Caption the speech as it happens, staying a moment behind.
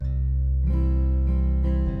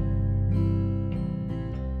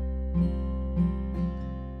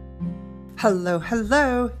Hello,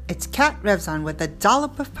 hello. It's Kat Revzon with a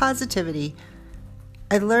dollop of positivity.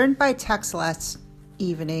 I learned by text last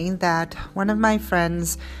evening that one of my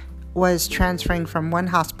friends was transferring from one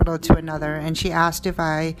hospital to another, and she asked if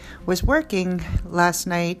I was working last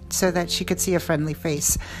night so that she could see a friendly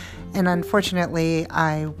face. And unfortunately,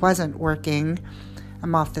 I wasn't working.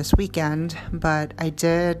 I'm off this weekend, but I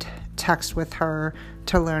did text with her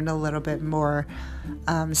to learn a little bit more.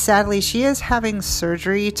 Sadly, she is having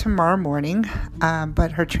surgery tomorrow morning,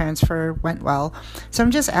 but her transfer went well. So I'm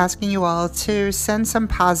just asking you all to send some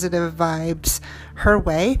positive vibes her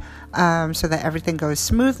way so that everything goes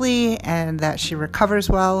smoothly and that she recovers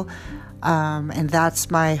well. And that's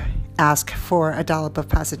my ask for a dollop of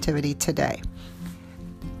positivity today.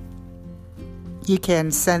 You can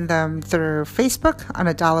send them through Facebook on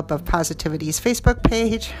a Dollop of Positivity's Facebook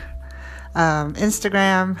page,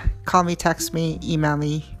 Instagram, call me, text me, email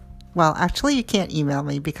me. Well, actually, you can't email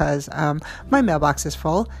me because my mailbox is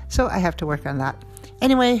full, so I have to work on that.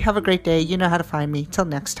 Anyway, have a great day. You know how to find me. Till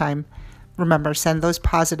next time, remember, send those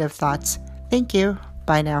positive thoughts. Thank you.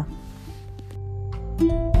 Bye now.